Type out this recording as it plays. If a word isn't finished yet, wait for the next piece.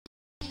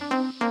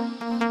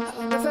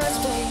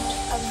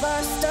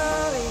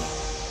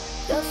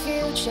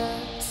future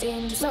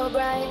seemed so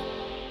bright.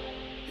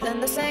 Then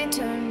the saint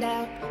turned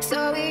out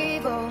so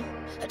evil.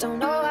 I don't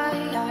know why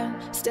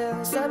I'm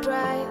still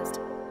surprised.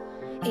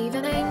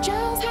 Even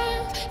angels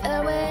have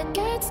their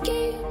wicked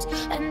schemes,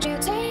 and you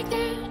take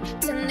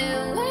that to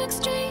new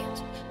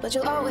extremes. But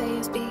you'll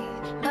always be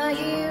my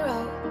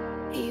hero,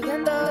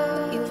 even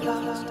though you've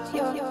lost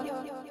your.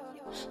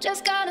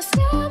 Just gonna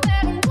stand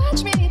there and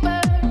watch me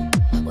burn.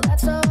 Well,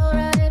 that's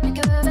alright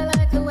because I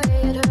like the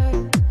way it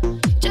hurt.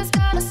 Just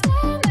gonna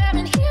stand there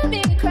and hear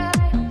me cry.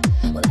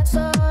 Well, that's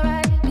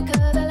alright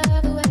because I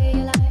love the way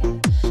you lie.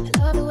 I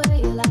love the way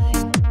you lie.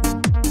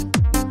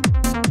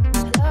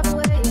 I love the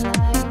way you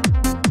lie.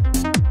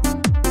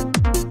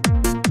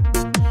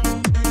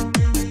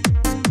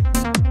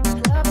 I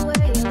love the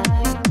way you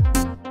lie.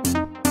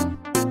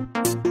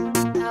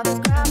 Now there's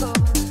gravel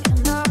in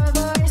our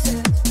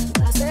voices,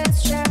 glasses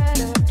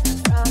shattered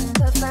from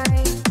the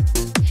fight.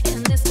 In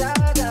this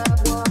tug of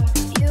war,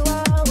 you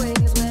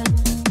always win,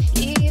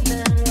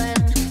 even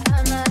when I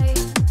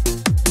might.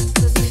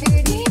 'Cause you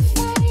feed me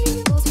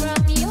fables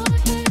from your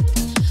head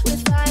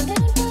with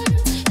violent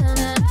words and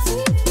empty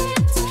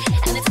threats.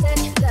 And it's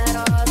said that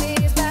all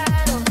these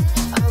battles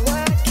are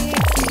what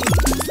keeps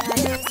me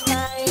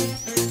satisfied.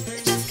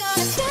 Just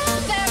gonna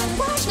stand there and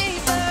watch me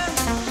burn.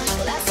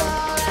 Well, that's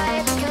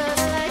alright because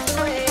I like the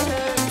way it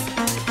hurts.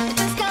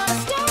 Just gonna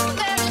stand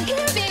there and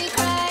hear me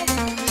cry.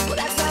 Well,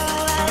 that's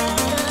alright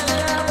because I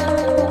love the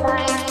way you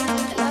lie.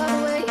 I love the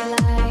way you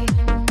lie.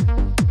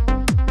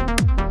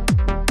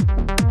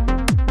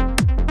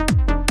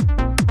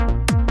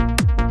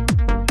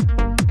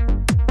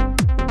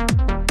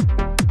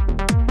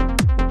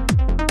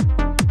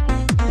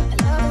 I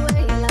love the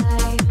way you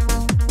lie.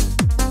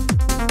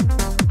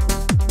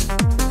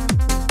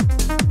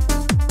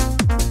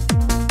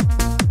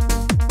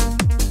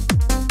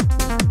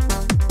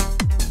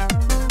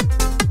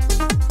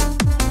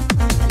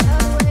 I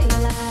love the way you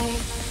lie.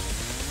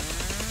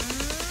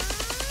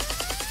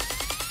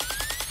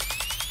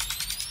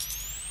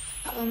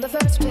 On the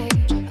first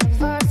page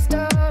of our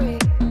story,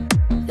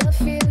 the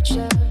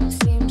future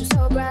seemed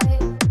so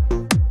bright.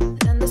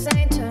 Then the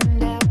saint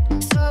turned out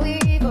so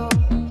evil.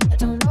 I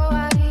don't know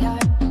why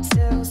I'm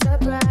still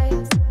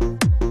surprised.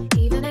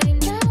 Even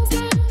angels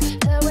have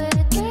their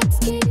wicked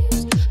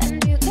schemes,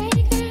 and you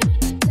take that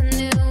to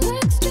new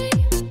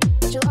extremes.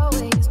 But you'll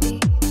always be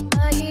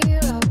my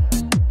hero,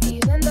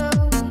 even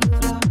though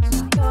you've lost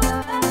your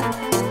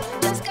mind.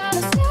 Just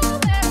gotta stand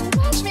there and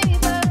watch me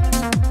burn.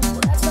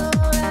 Well, that's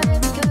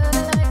alright because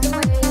I like the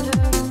way it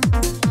hurts.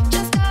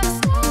 Just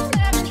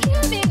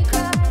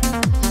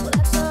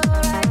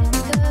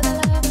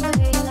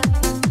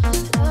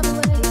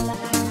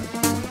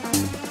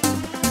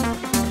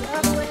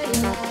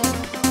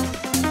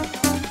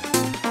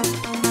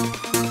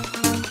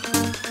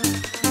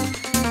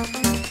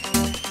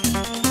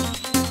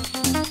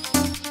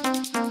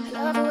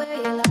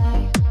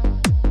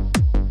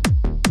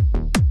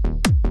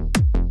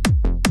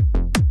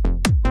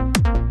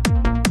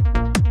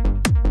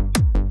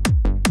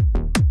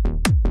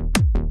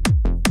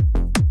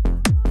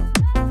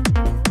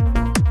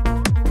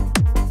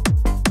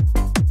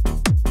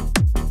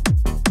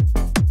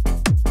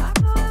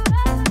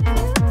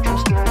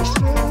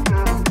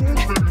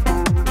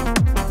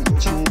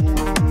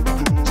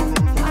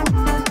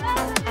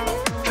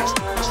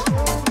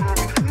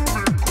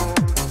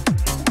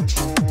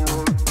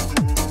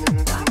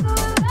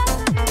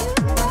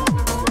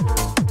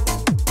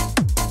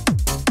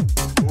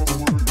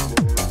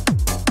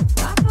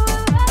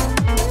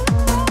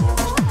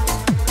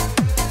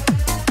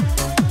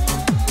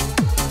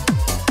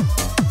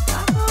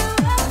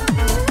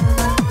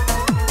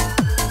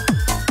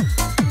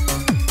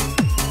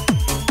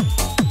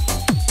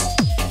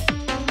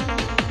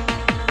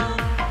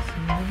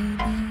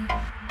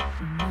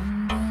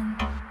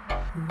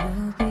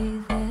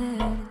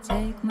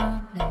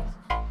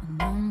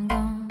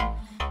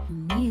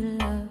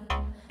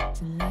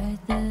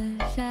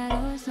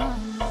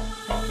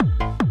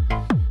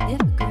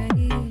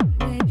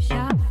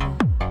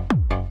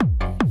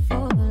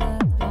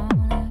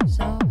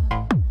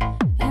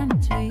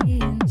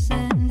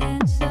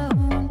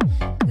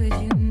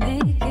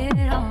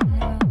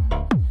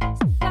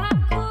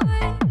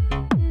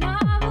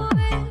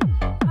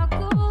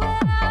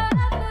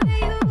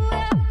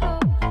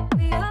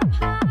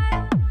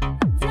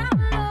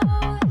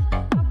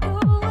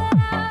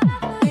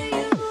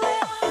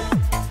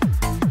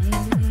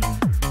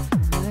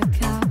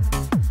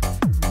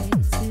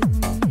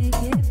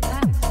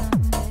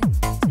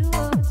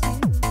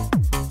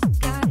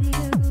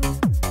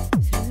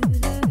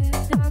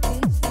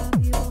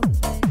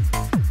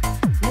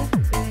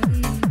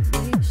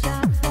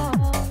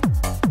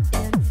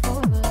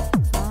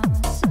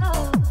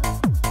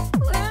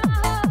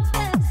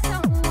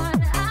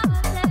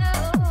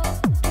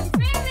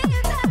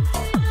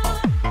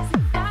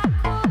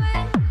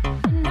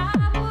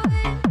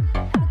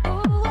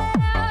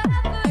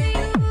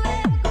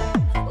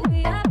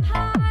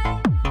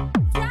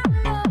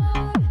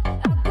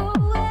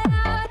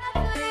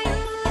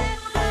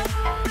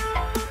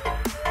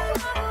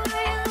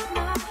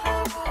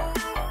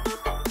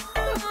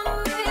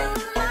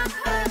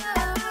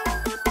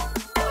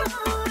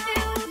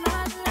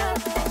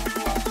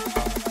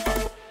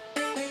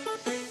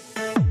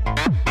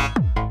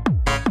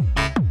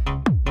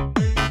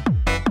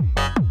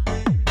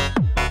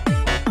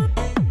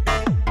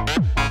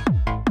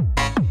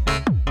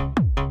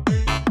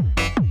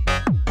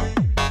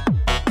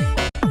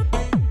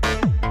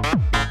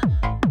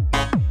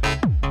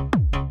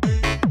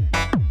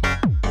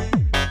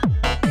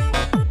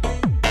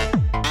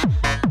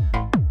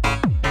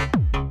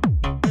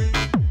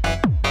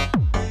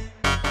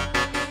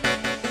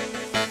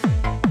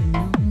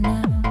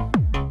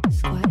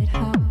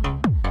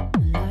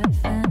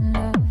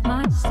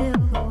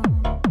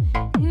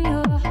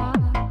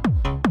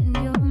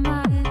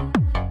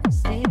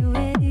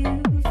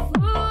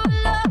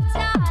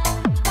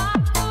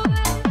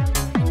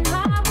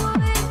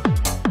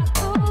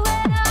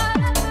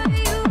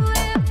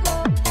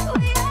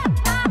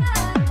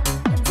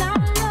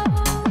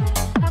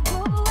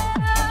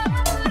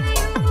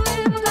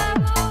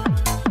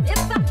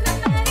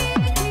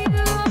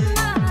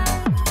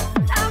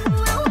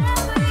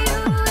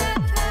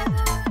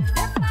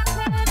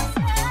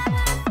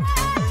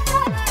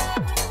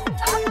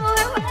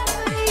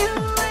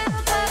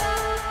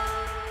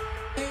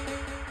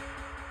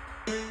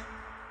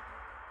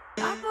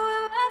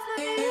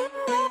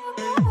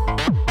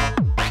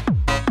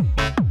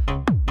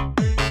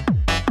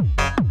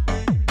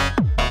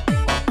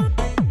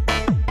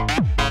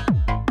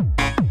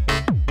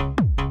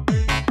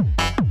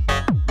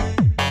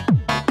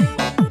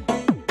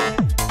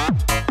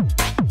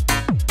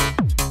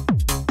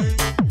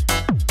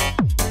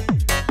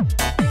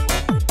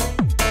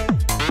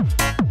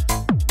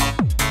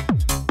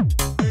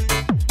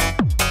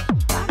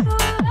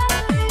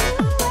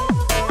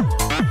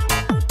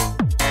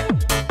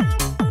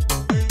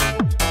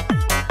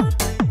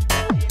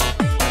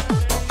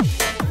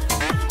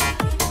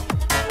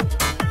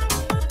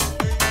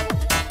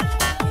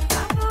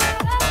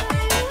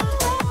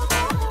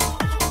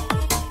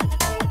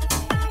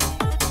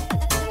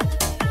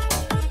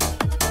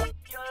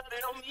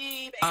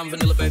I'm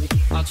vanilla, baby.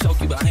 I'll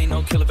choke you, but I ain't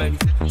no killer, baby.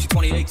 She's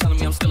 28, telling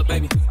me I'm still a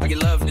baby. I get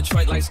love in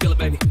Detroit like Skilla,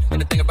 baby. And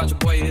the thing about your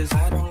boy is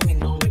I don't need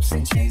no whips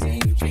and chains,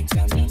 and you can't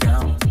tell me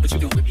down. But you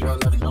can whip your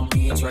lovin' on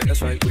me. That's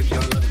right, whip your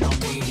lovin' on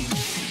me.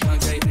 Young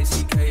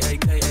J-A-C-K,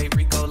 a.k.a.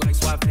 Rico like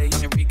Suave,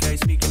 young Enrique.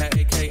 Speaking at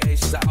AKA,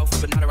 she's an alpha,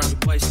 but not around your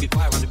boy. She be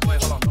quiet around your boy.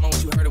 Hold on, don't know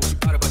what you heard or what you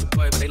thought about your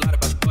boy, but they lied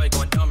about your boy.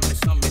 Going dumb and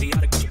it's something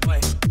idiotic about your boy.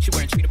 She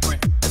wearing cheetah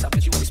print. That's how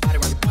bitch you won't be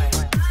spotted around your boy.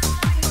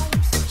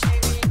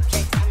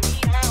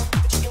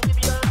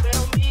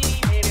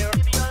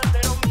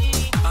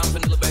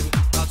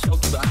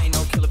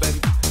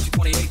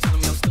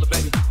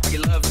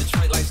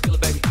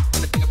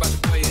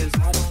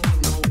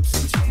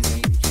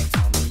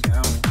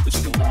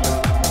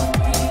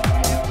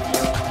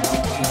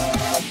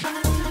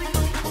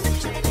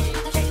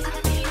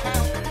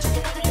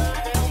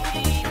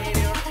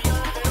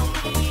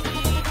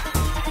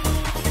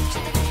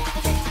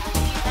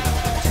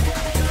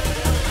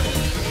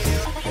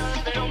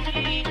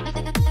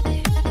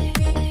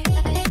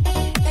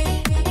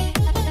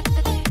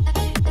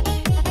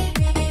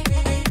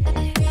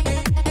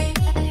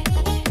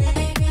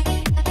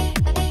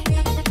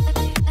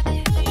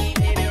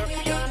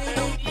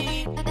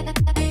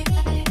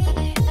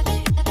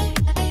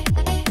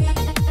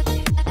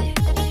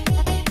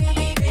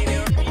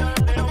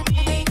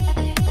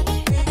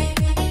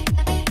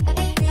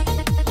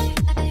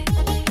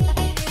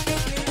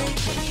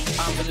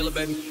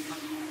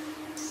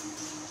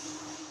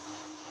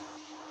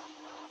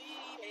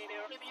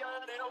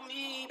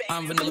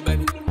 I'm vanilla,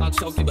 baby. I'll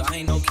choke you, but I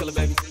ain't no killer,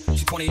 baby.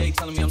 She's 28,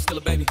 telling me I'm still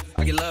a baby.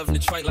 I get love in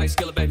Detroit like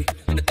Skilla, baby.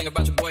 And the thing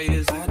about your boy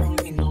is I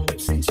don't need no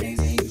whips and chains,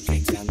 and you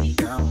can't tell me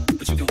down.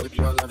 But you can whip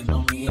your lovin'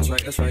 on me.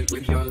 That's right,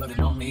 whip your lovin'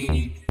 on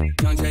me.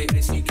 Young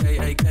J-A-C-K,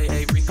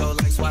 a.k.a. Rico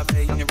like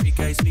Suave, young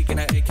Enrique. Speaking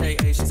at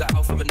AKA, she's an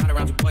alpha, but not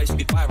around your boy. She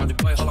be quiet around your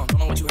boy. Hold on, don't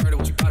know what you heard or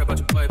what you thought about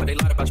your boy, but they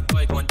lied about your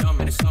boy. Going dumb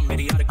and it's something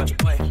idiotic about your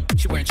boy.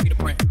 She wearing cheetah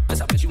print. That's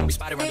how bitch you won't be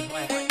spotted around your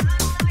boy.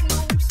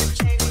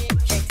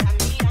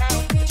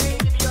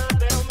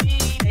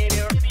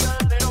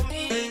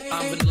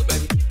 I'm vanilla,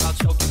 baby. I'll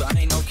choke you, but I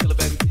ain't no killer,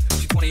 baby.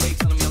 She's 28,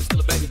 telling me I'm still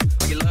a baby.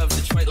 I get love in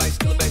Detroit like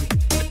Skilla, baby.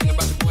 And the thing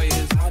about your boy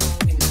is I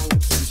don't need no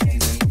whips and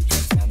chains, and you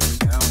can't tell me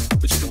down.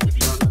 But you can whip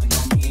your lovin'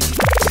 on me.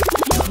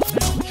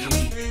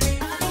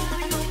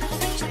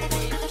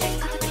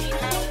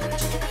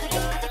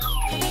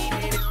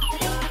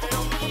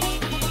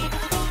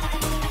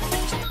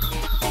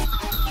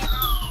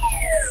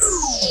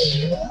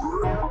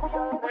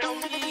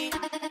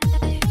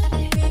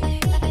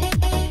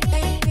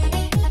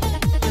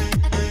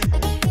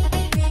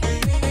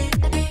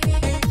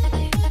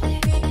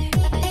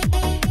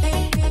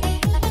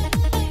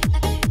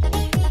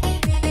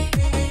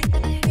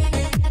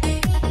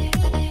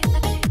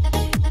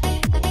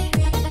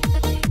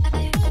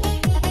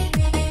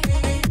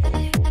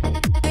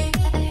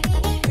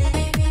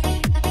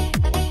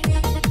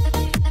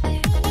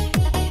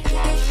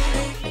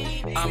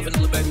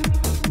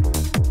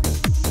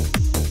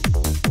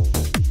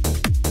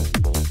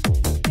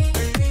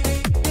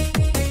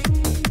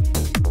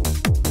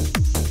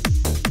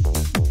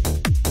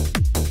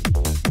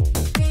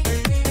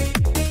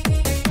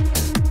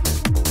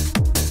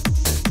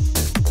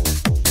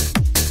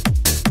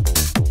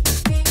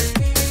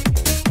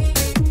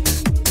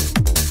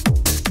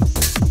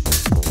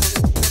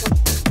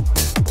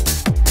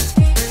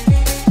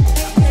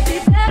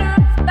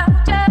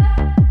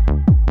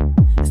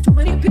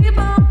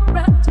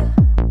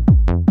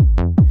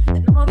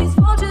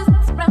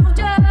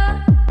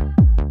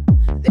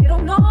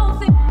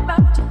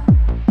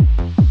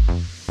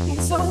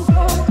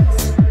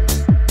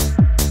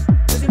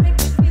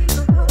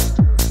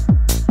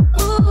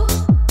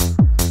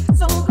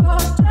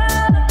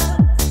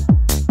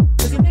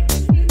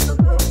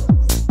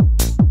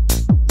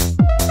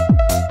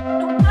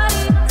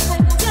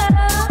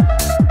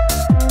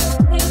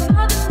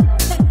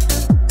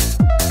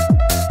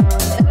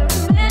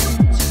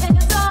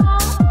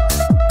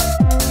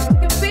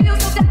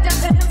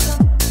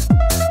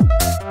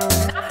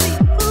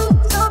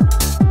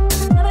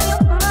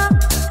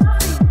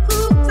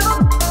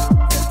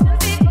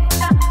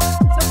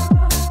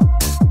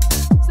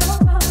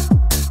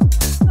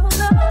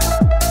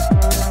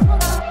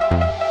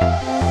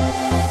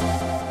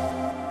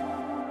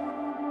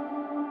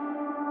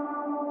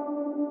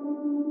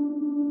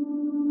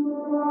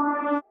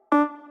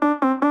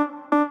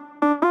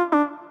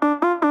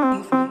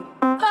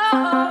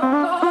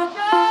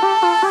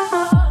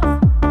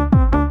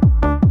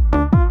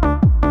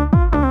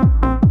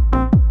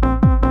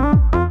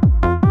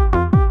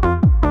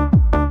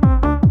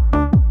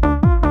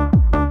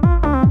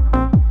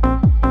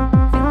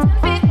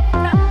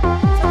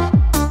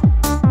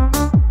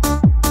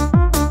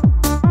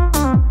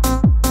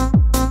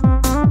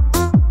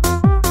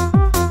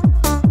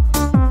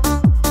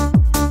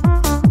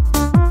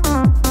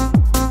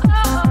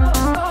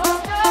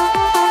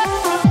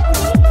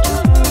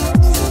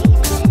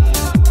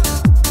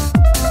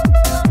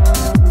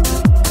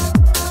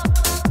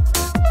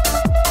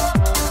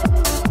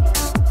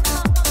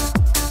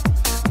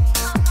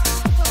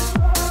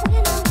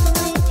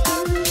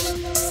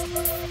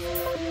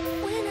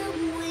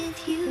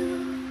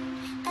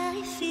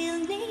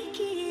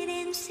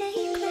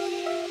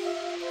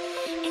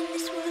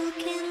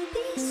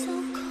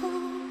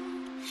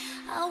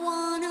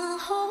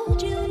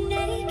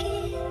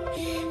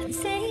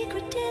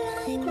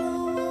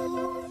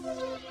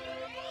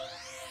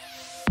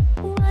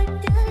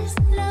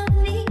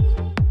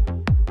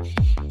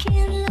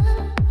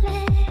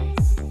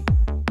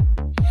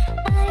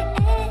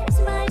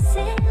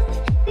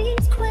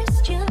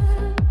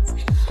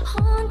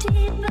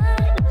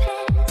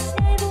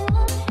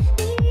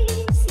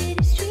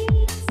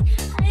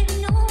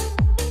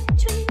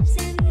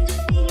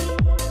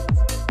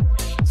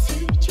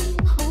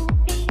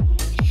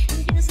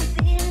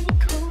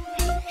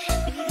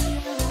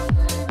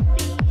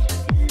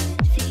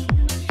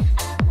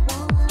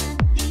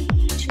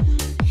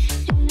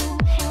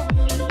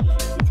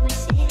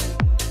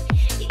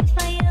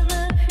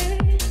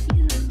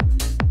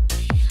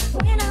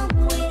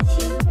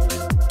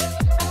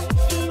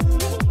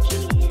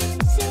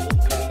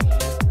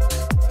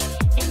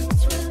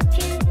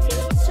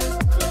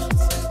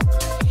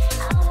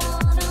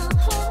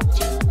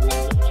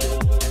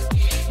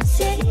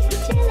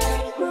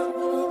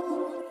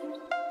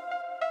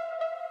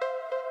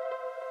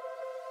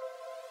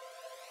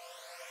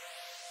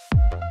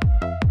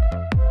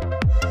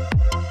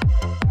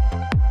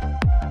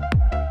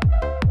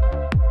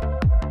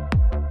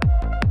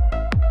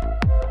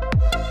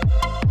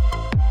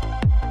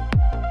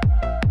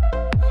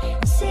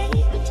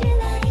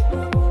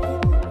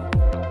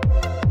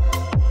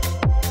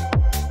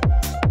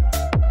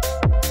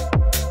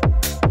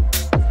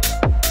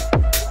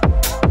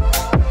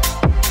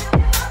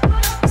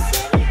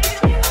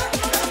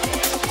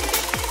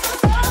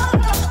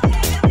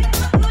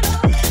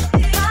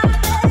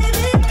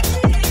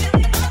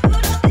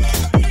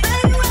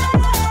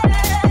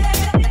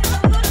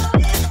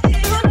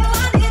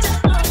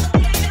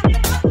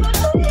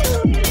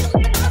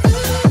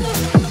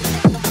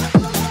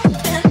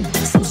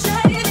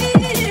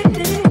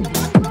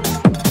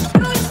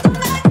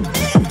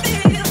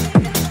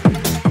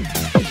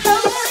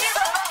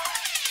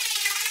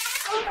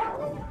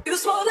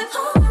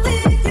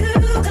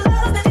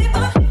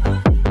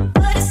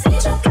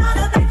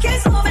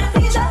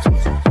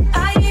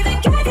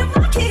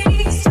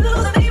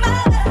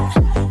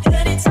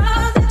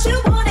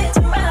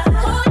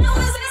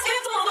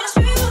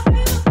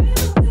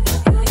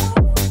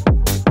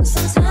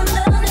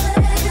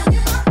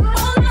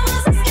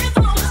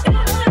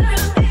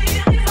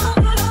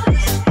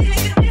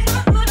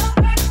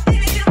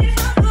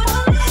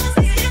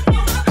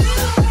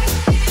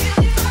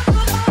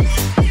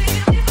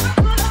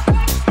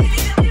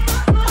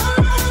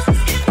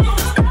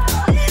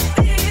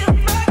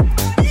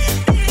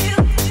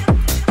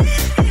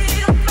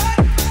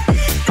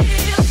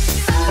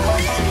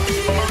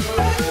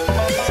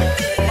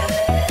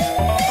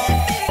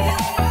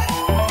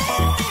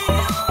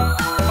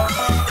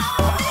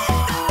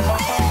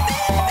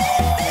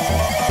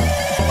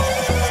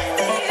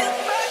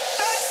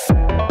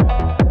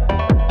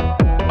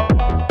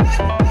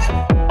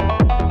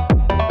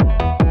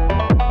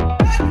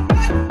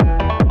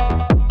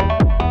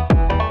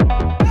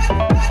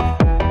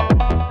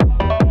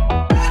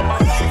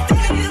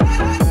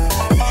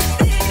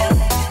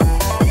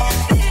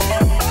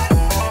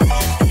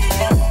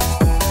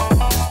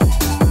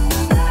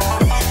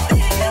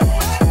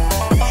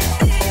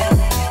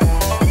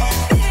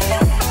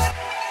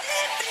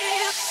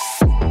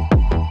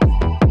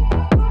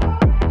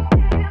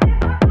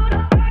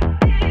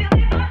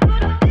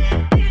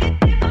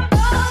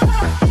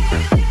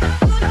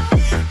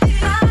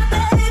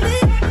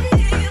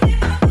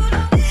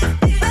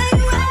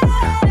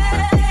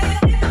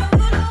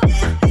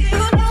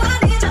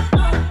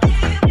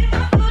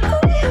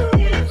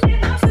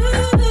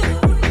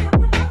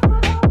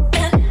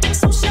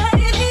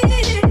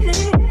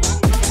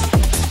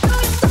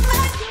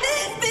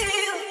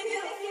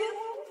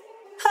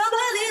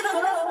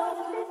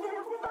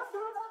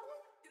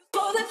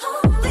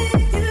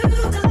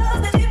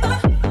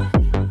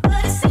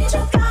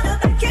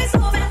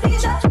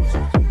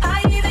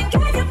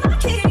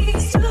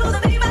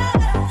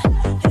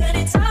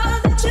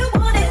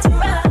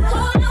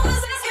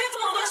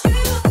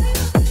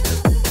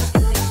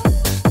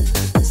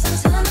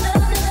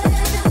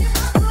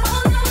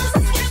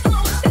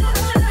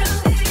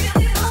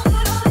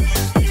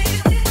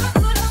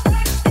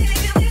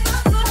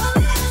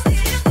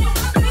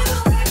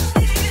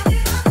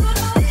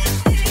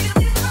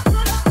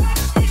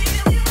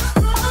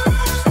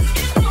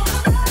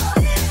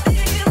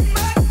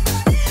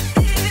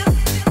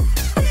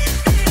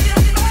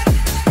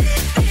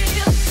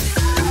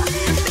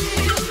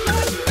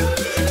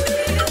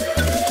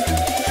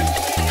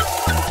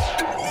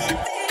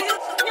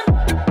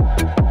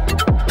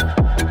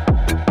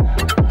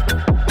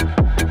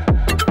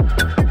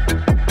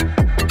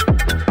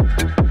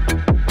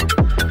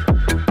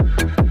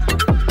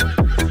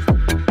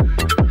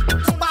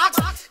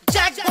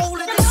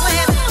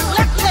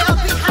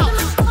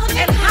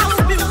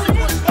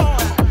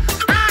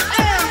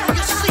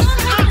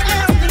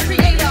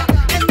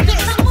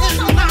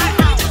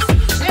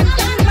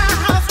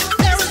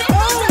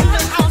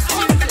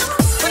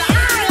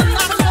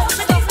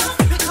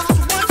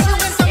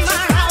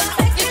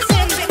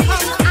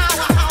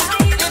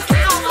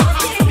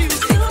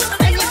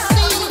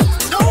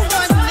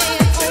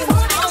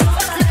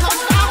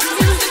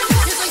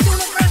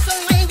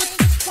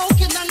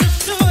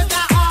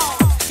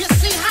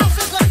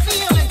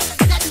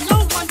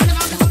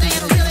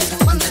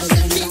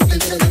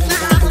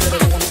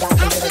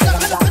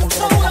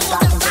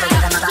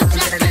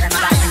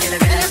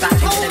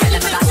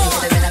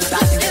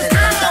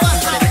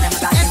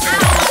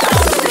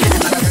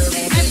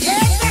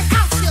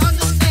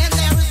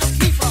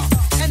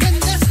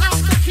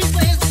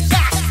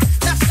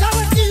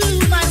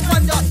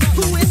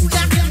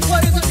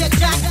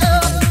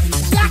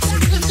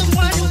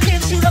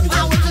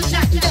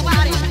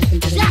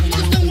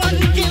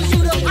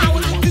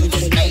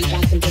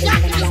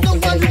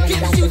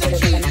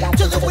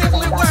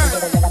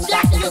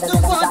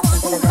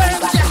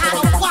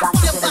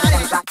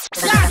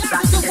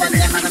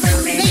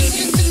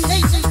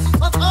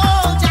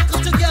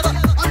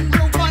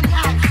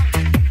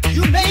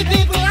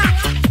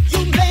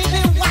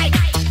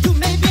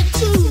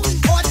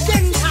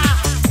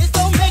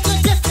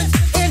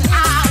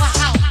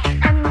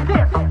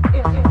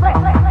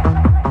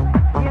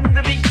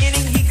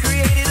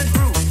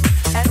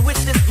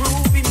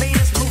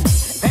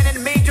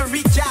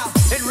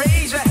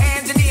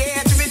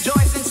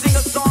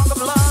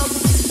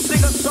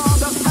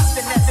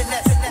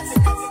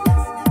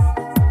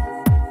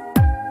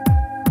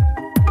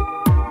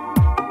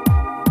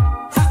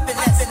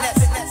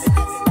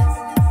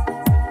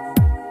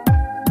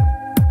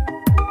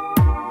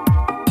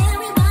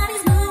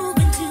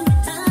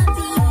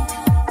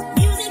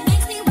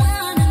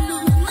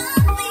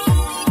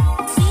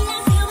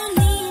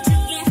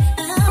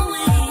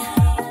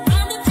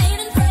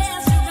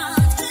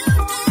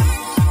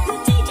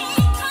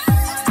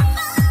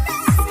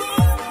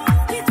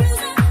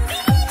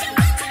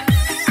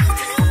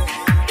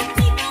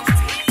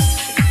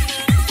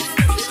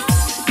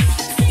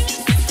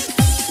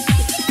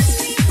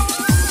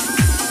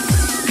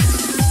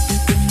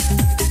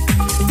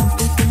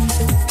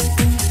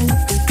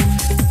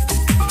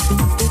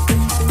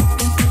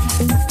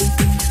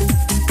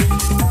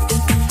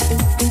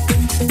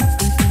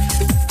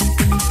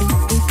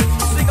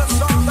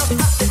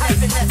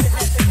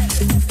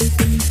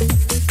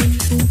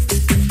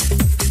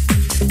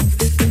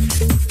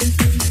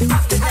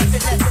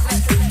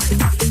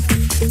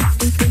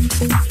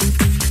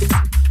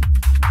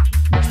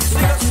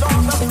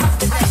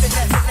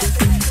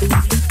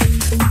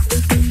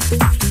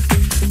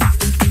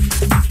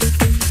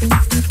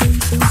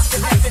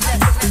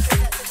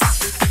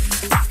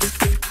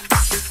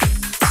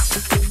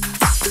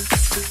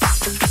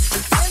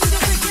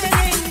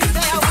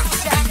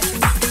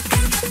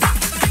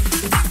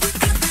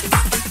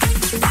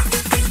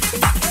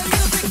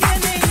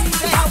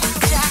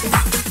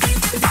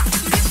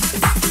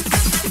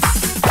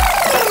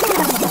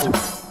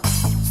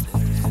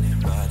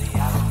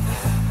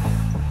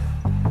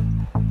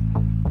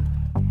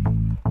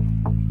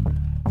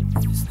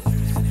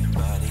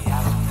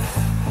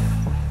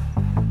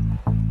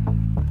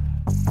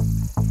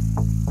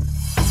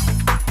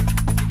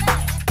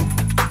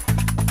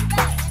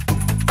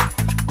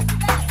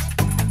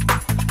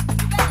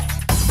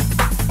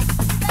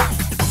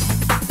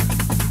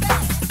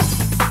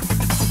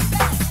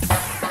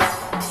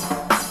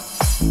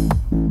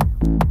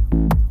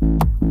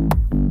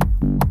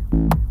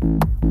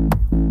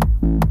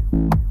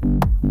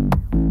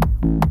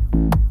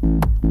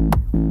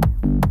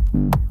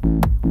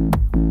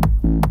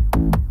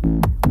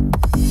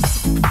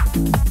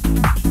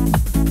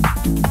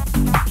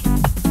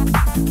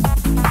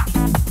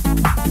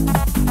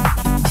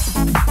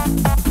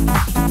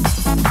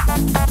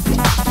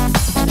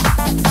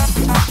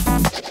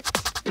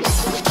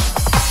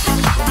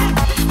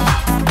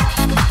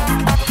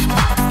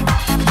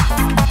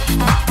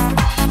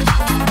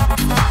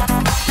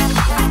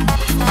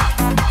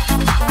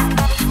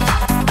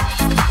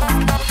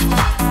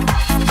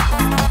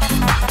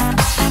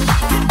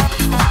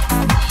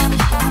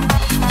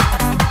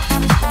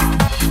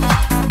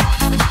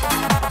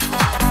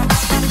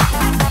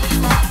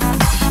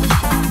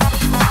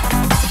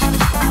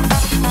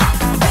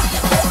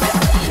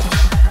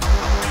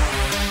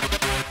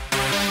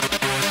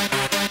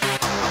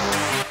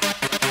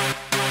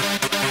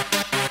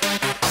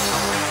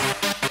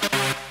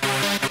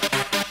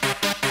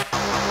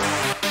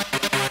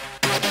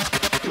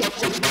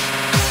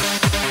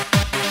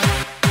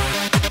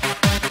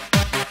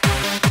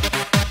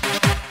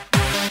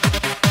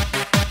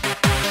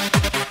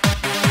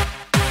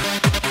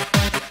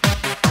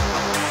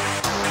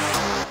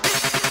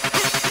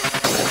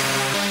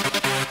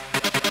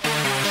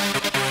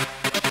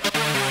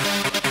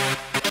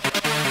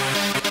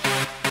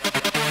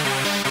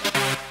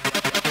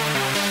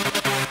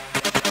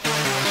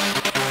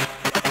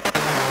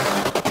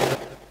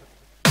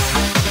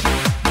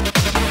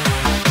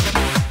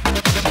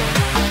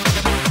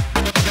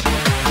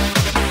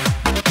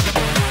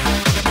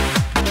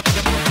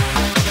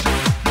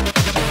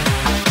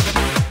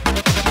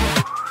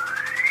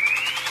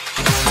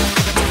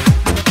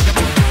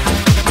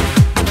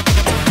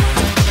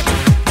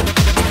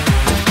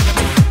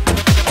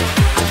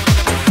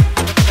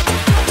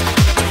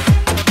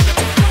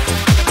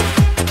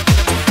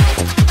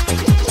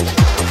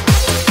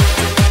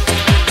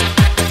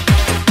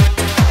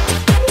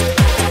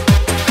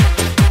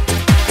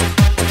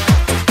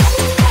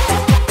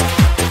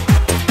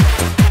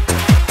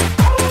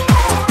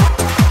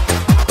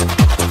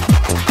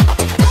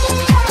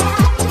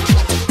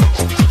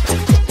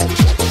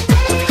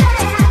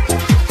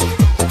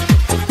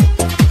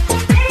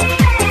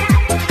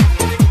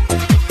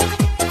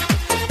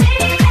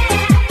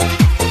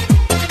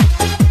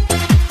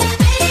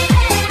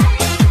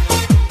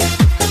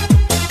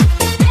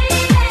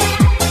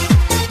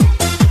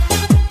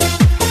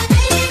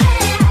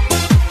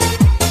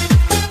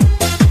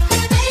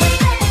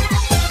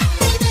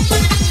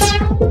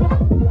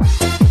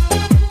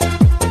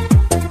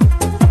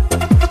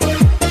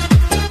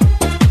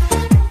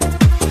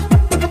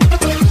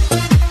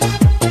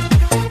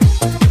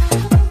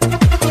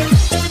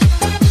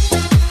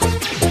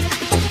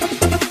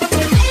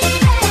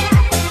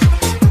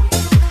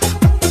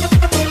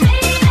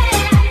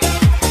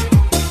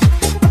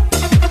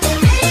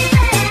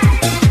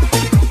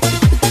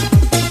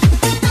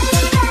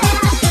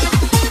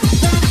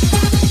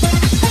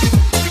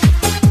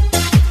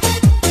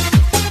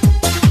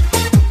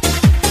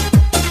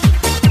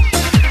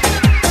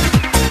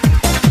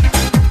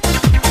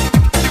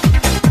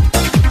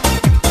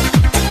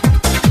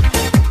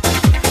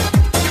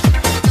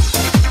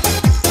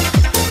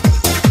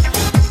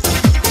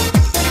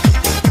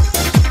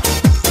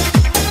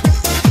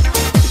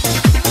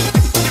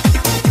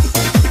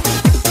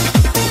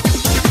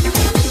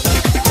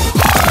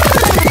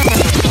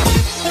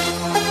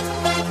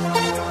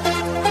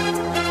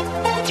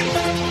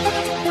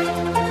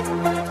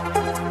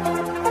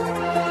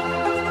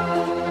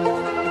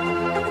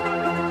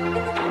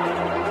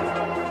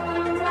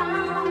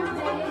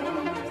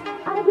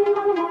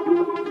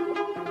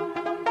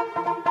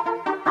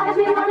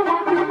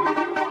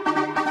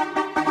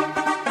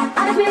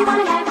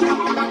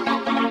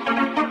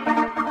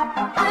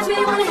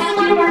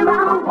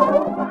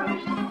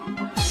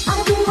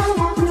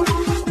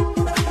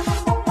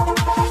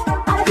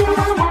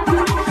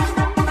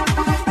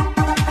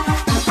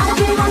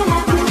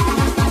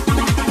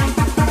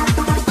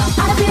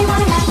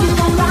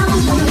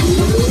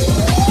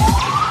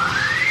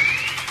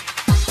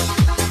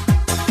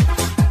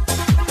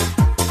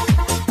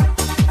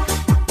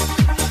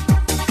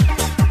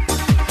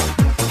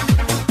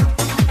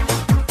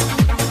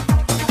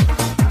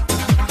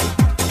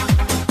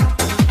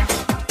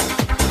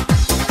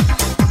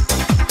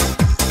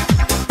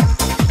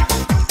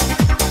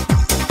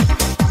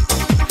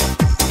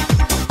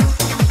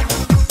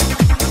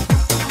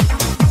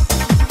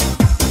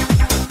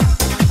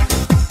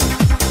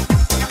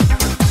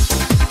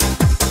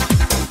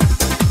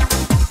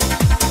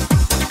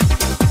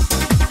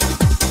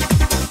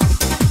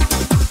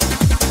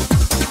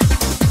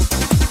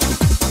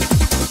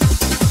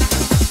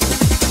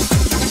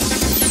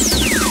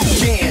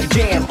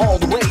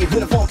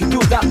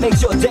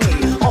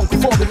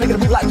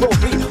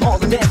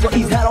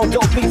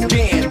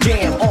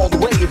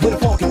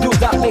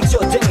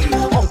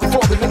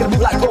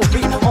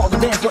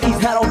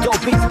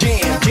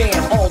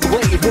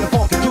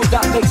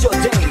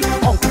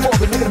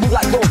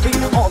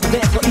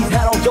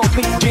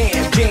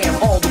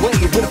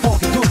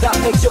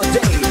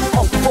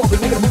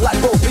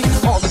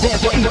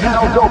 had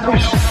on dope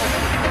beats.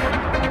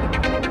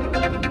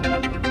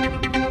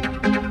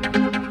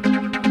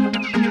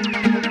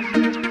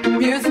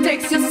 Music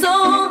takes your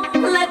soul,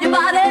 let your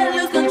body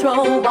lose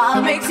control. While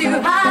it makes you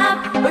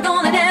high, we're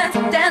gonna dance,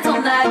 dance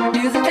all night.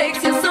 Music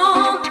takes your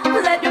soul,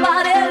 let your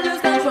body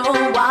lose control.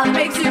 While it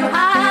makes you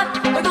high,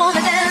 we're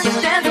gonna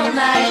dance, dance all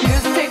night.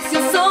 Music takes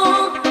your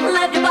soul,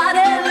 let your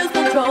body lose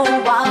control.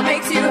 While it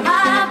makes you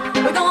high,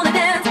 we're gonna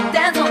dance,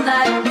 dance all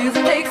night.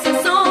 Music takes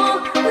your soul,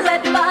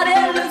 let your body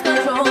lose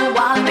control.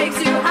 While it makes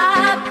you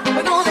high,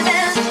 we're gonna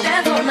dance,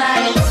 dance all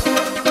night.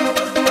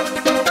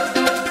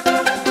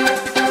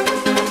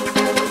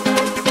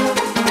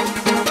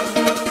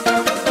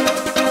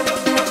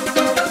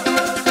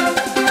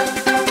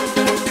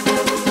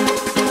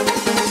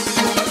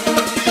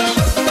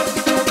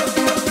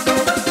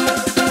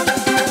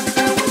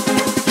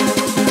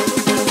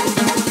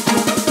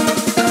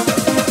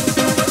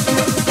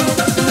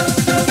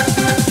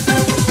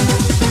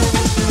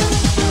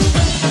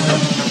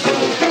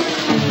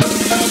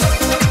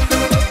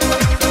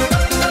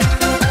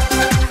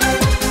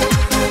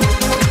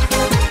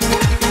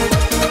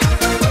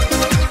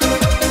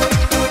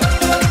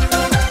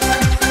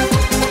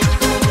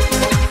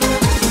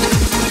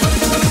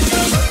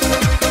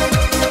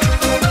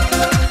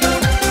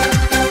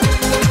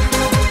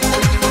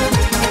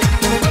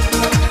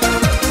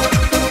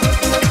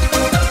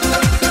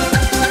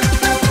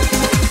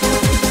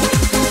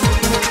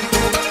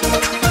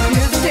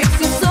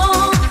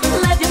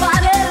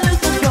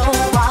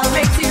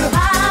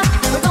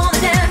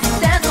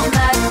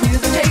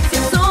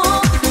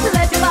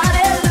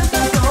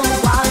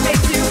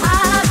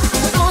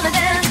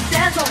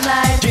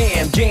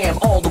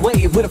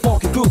 With a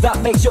funky groove that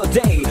makes your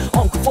day.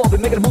 Uncle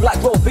making a move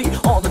like roll beat.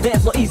 On the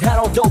dance floor, he's had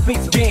on dope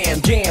beats.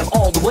 Jam, jam,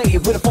 all the way.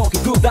 With a funky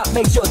groove that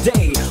makes your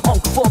day.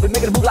 Uncle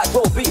making a move like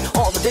roll beat.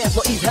 On the dance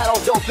floor, he's had on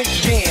dope beats.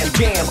 Jam,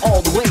 jam,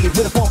 all the way.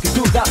 With a funky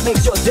groove that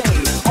makes your day.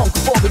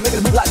 Uncle making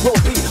a move like roll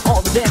beat.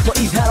 On the dance floor,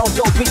 he's had on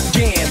dope beats.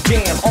 Jam,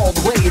 jam, all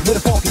the way. With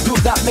a funky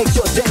groove that makes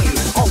your day.